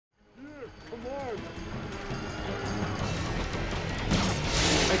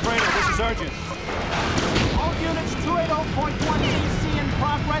Resurgence. All units 280.1 AC in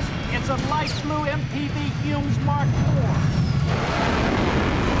progress. It's a light blue MPV Humes Mark IV.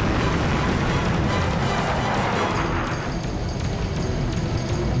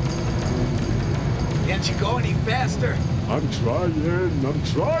 Can't you go any faster? I'm trying.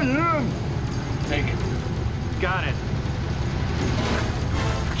 Take it. Got it.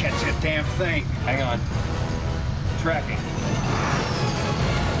 Catch that damn thing. Hang on. Tracking.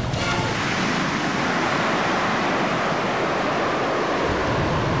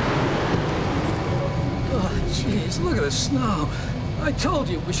 Oh, jeez, look at the snow. I told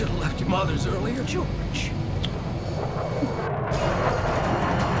you we should have left your mother's earlier, George.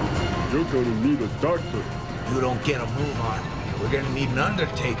 You're gonna need a doctor. You don't get a move on. We're gonna need an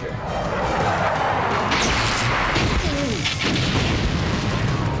undertaker.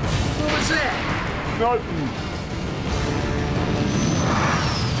 What was that? Nothing.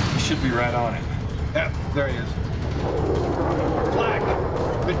 You should be right on it. Yep, there he is. Flag.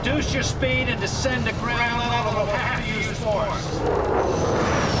 Reduce your speed and descend to ground level or have to use force.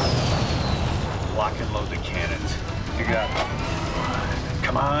 Lock and load the cannons. You got it.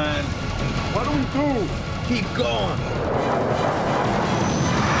 Come on. What do we do? Keep going.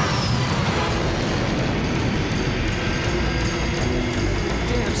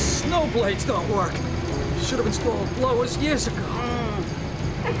 Damn snow blades don't work. Should have installed blowers years ago.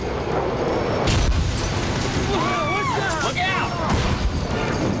 Whoa, what's that? Look out!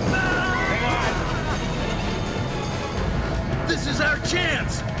 Hang on. This is our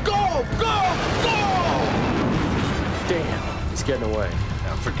chance. Go, go, go! Damn, he's getting away.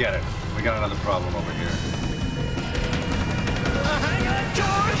 Now forget it. We got another problem over here. Hang on,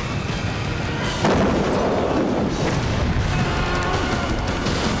 George!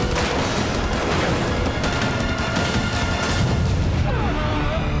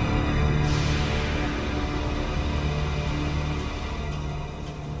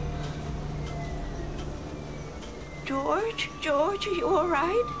 George, are you all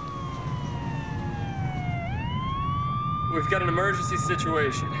right? We've got an emergency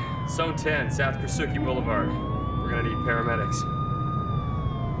situation. Zone 10, South Krasuki Boulevard. We're gonna need paramedics.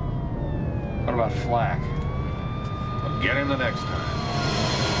 What about Flack? Well, get him the next time.